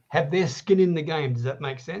have their skin in the game. Does that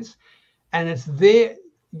make sense? And it's they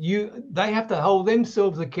have to hold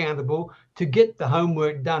themselves accountable to get the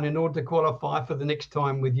homework done in order to qualify for the next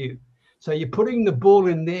time with you. So you're putting the ball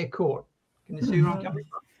in their court. Can you see where I'm coming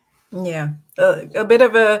from? Yeah, a bit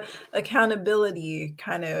of a accountability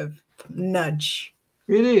kind of nudge.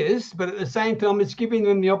 It is, but at the same time, it's giving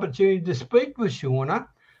them the opportunity to speak with Shauna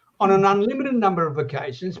on an unlimited number of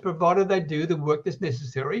occasions, provided they do the work that's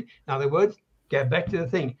necessary. In other words, go back to the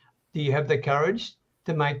thing. Do you have the courage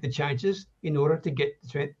to make the changes in order to get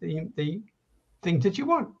the things that you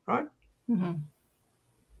want, right?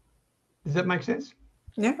 Does that make sense?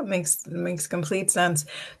 Yeah, it makes complete sense.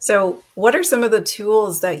 So what are some of the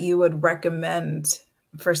tools that you would recommend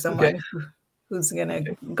for someone who's going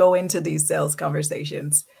to go into these sales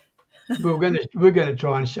conversations? We're going to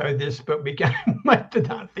try and show this, but we can't make the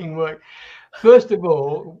darn thing work. First of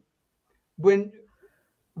all, when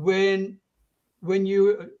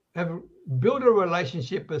you have built a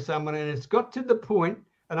relationship with someone and it's got to the point,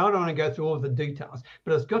 and I don't want to go through all the details,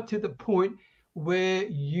 but it's got to the point where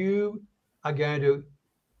you are going to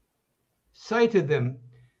say to them,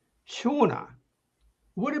 Shauna,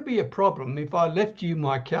 would it be a problem if I left you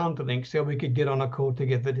my calendar link so we could get on a call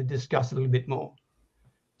together to discuss a little bit more?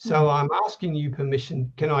 So I'm asking you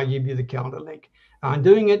permission. Can I give you the calendar link? I'm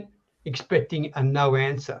doing it expecting a no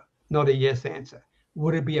answer, not a yes answer.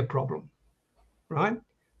 Would it be a problem? Right?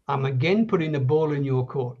 I'm again putting the ball in your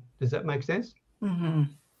court. Does that make sense?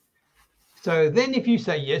 So then if you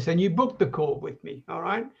say yes and you book the call with me, all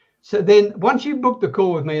right? So then once you book the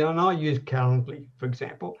call with me, and I use Calendly, for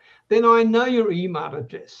example, then I know your email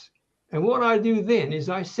address. And what I do then is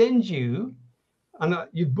I send you, and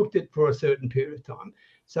you've booked it for a certain period of time.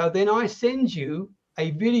 So then I send you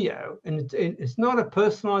a video, and it's not a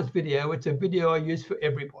personalized video. It's a video I use for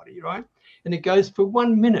everybody, right? And it goes for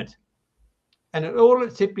 1 minute. And all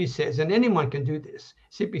it simply says, and anyone can do this,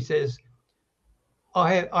 simply says,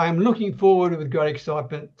 I am looking forward with great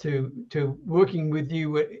excitement to working with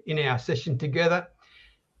you in our session together.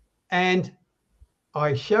 And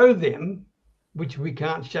I show them, which we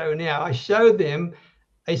can't show now, I show them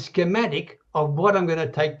a schematic of what I'm going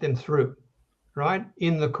to take them through, right,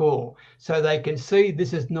 in the call. So they can see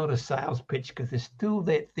this is not a sales pitch, because they're still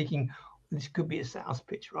there thinking this could be a sales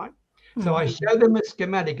pitch, right? So I show them a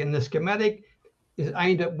schematic, and the schematic is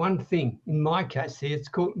aimed at one thing. In my case here,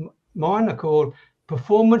 mine are called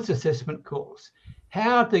performance assessment calls.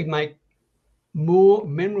 How to make more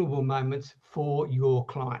memorable moments for your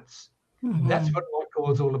clients. That's what my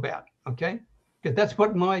call is all about, okay? Because that's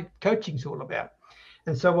what my coaching is all about.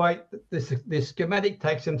 And so this schematic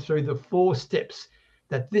takes them through the 4 steps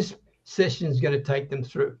that this session is going to take them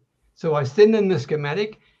through. So I send them the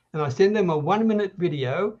schematic, and I send them a 1-minute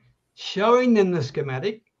video showing them the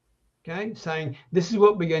schematic, okay, saying this is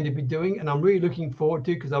what we're going to be doing, and I'm really looking forward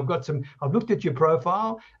to, because I've looked at your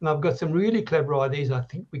profile and I've got some really clever ideas. I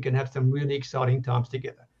think we can have some really exciting times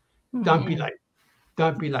together. Don't be late.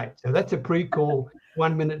 Don't be late. So that's a pre-call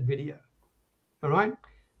 1-minute video. All right.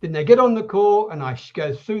 Then they get on the call and I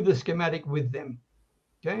go through the schematic with them.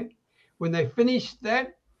 Okay. When they finish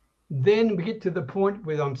that, then we get to the point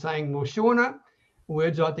where I'm saying, well, Shauna,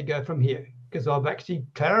 where'd you like to go from here? Because I've actually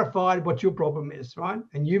clarified what your problem is, right?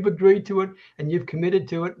 And you've agreed to it, and you've committed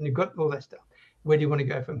to it, and you've got all that stuff. Where do you want to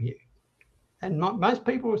go from here? And most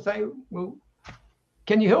people will say, well,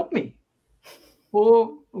 can you help me?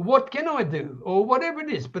 Or what can I do? Or whatever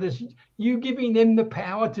it is. But it's you giving them the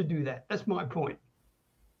power to do that. That's my point,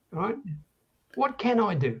 right? What can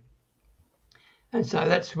I do? And so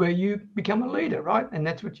that's where you become a leader, right? And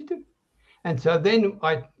that's what you do. And so then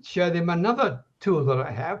I show them another tool that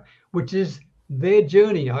I have, which is their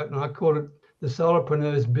journey. And I call it the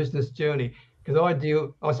Solopreneur's business journey, because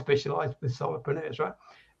I specialize with solopreneurs, right?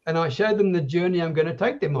 And I show them the journey I'm going to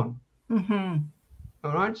take them on.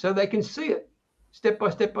 All right. So they can see it step by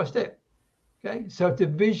step by step. Okay. So it's a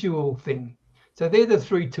visual thing. So they're the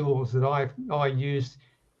 3 tools that I use,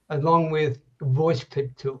 along with voice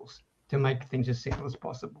clip tools, to make things as simple as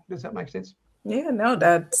possible. Does that make sense? Yeah, no,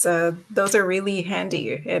 that's those are really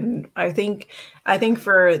handy. And I think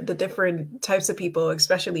for the different types of people,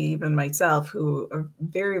 especially even myself, who are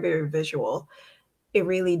very, very visual, it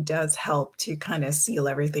really does help to kind of seal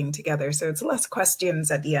everything together. So it's less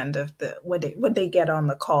questions at the end of when they get on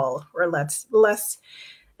the call, or less,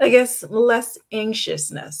 I guess, less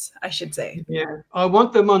anxiousness, I should say. Yeah. I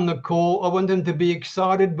want them on the call. I want them to be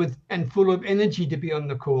excited and full of energy to be on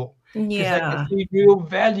the call. Because they can see real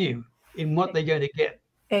value in what they're going to get.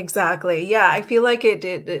 Exactly. Yeah, I feel like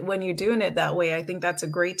when you're doing it that way, I think that's a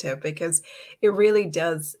great tip, because it really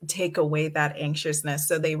does take away that anxiousness.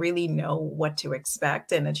 So they really know what to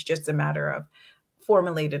expect, and it's just a matter of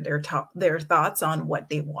formulating their thoughts on what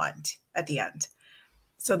they want at the end.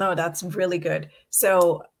 So no, that's really good.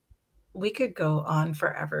 So we could go on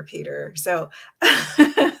forever, Peter. So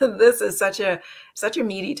this is such a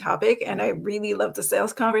meaty topic, and I really love the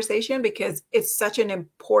sales conversation, because it's such an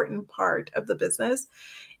important part of the business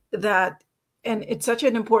and it's such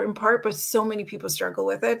an important part, but so many people struggle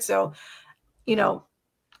with it. So,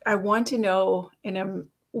 I want to know,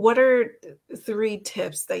 what are 3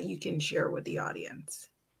 tips that you can share with the audience?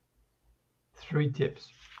 3 tips.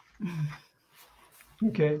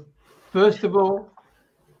 Okay. First of all,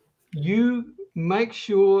 you make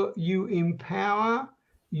sure you empower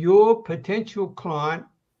your potential client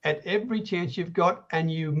at every chance you've got,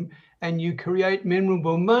 and you create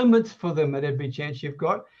memorable moments for them at every chance you've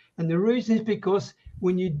got. And the reason is because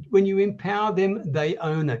when you empower them, they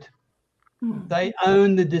own it. They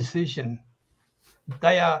own the decision.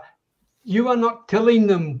 You are not telling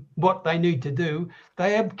them what they need to do.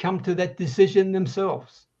 They have come to that decision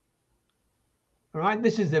themselves. All right.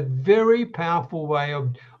 This is a very powerful way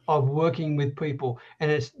of working with people,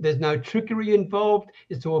 and there's no trickery involved.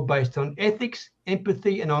 It's all based on ethics,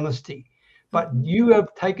 empathy, and honesty. But you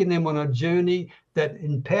have taken them on a journey that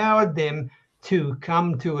empowered them to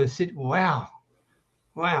come to wow.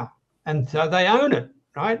 And so they own it,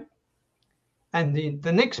 right? And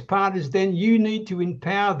the next part is then you need to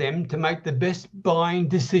empower them to make the best buying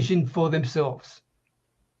decision for themselves.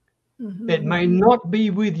 It may not be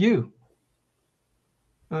with you.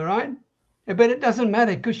 All right? But it doesn't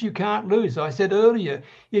matter, because you can't lose. I said earlier,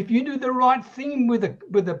 if you do the right thing with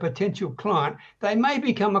a potential client, they may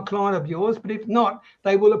become a client of yours, but if not,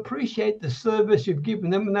 they will appreciate the service you've given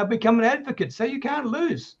them, and they'll become an advocate. So you can't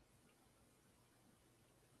lose.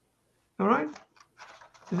 All right?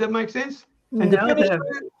 Does that make sense? And to finish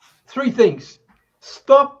with 3 things.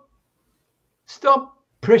 Stop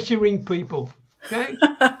pressuring people. Okay?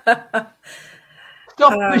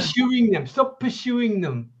 Stop pursuing them. Stop pursuing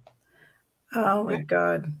them. Oh my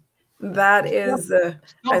God. That is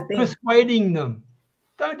Stop persuading them.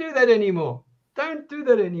 Don't do that anymore. Don't do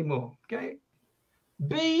that anymore. Okay.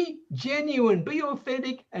 Be genuine, be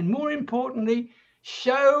authentic, and more importantly,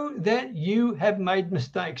 show that you have made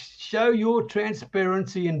mistakes. Show your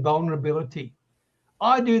transparency and vulnerability.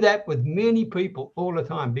 I do that with many people all the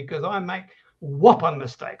time because I make whopper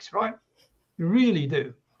mistakes, right? Really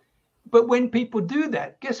do. But when people do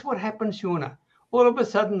that, guess what happens, Shauna? All of a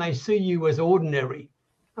sudden they see you as ordinary,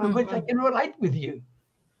 but they can relate with you.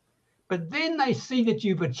 But then they see that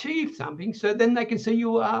you've achieved something, so then they can see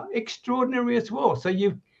you are extraordinary as well. So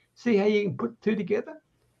you see how you can put two together?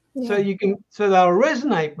 Yeah. So they'll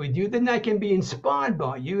resonate with you, then they can be inspired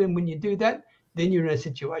by you. And when you do that, then you're in a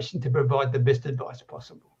situation to provide the best advice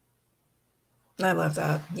possible. I love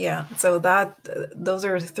that. Yeah. So those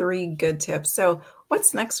are 3 good tips. So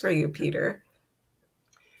what's next for you, Peter?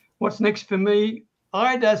 What's next for me?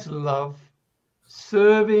 I just love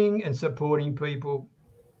serving and supporting people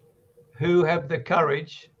who have the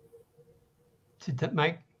courage to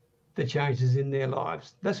make the changes in their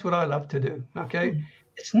lives. That's what I love to do. Okay.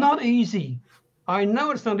 It's not easy. I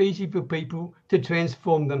know it's not easy for people to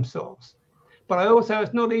transform themselves, but I know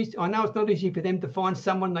it's not easy for them to find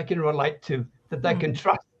someone they can relate to, that they can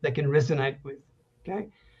trust, they can resonate with. Okay.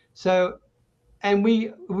 So, and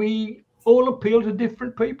we all appeal to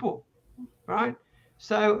different people, right?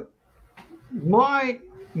 So my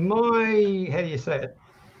how do you say it?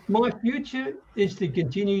 My future is to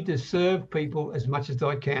continue to serve people as much as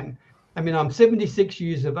I can. I mean, I'm 76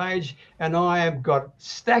 years of age and I have got a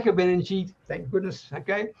stack of energy, thank goodness,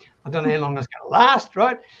 okay? I don't know how long it's going to last,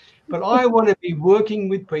 right? But I want to be working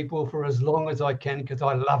with people for as long as I can because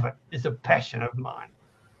I love it. It's a passion of mine.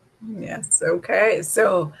 Yes. Okay.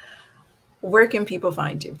 So where can people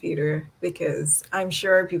find you, Peter? Because I'm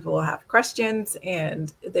sure people will have questions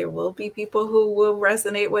and there will be people who will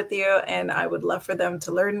resonate with you. And I would love for them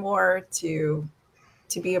to learn more, to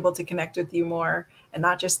be able to connect with you more, and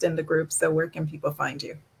not just in the group. So where can people find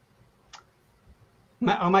you?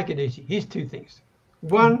 I'll make it easy. Here's 2 things.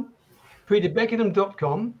 One,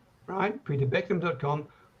 peterbeckenham.com, right? peterbeckenham.com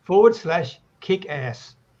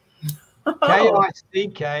 /kickass.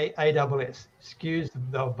 KICKASS. Excuse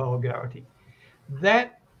the vulgarity.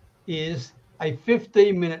 That is a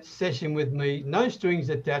 15-minute session with me, no strings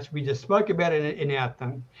attached. We just spoke about it in our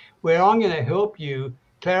thing, where I'm going to help you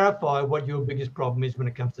clarify what your biggest problem is when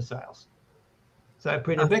it comes to sales. So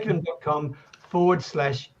peterbeckenham.com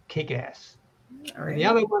 /kickass. All right. And the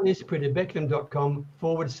other one is peterbeckenham.com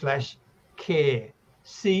 /care,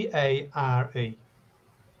 CARE.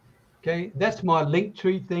 Okay, that's my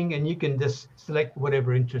Linktree thing, and you can just select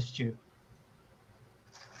whatever interests you.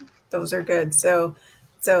 Those are good. So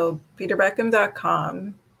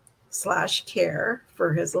peterbeckenham.com /care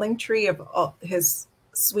for his Linktree of all his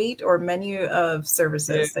suite or menu of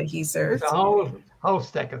services that he serves. There's a whole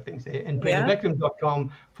stack of things there. And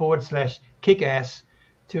peterbeckenham.com /kickass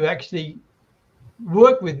to actually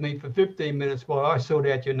work with me for 15 minutes while I sort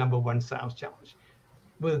out your #1 sales challenge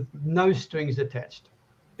with no strings attached,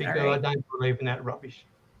 because I don't believe in that rubbish.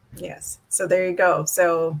 Yes. So there you go.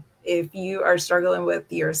 So if you are struggling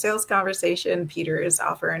with your sales conversation, Peter is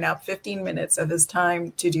offering up 15 minutes of his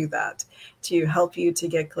time to do that, to help you to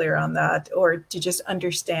get clear on that, or to just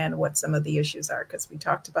understand what some of the issues are, because we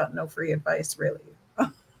talked about no free advice, really.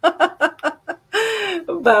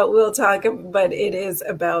 But it is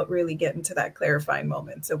about really getting to that clarifying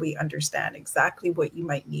moment so we understand exactly what you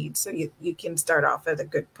might need, so you can start off at a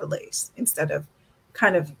good place instead of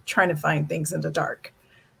kind of trying to find things in the dark.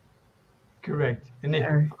 Correct. And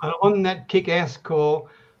if on that kick-ass call,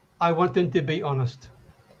 I want them to be honest.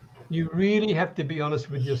 You really have to be honest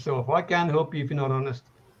with yourself. I can't help you if you're not honest.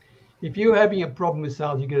 If you're having a problem with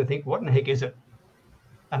sales, you've got to think, what in the heck is it?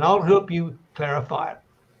 And I'll help you clarify it.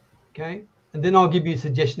 Okay? And then I'll give you a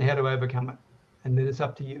suggestion how to overcome it. And then it's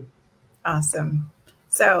up to you. Awesome.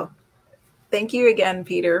 So thank you again,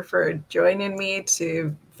 Peter, for joining me,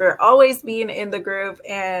 for always being in the group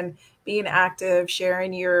and being active,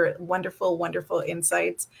 sharing your wonderful, wonderful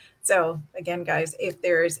insights. So again, guys, if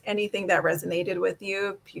there's anything that resonated with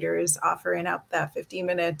you, Peter is offering up that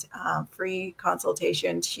 15-minute free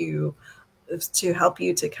consultation to help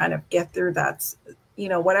you to kind of get through that,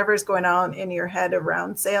 whatever's going on in your head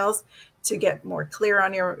around sales, to get more clear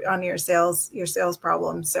on your sales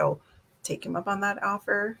problem. So take him up on that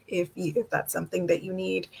offer if that's something that you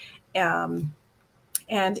need.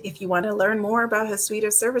 And if you want to learn more about his suite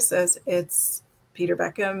of services, it's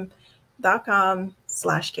peterbeckenham.com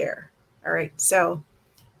 /care. All right. So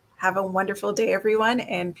have a wonderful day, everyone.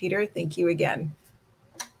 And Peter, thank you again.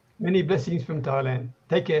 Many blessings from Thailand.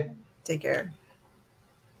 Take care. Take care.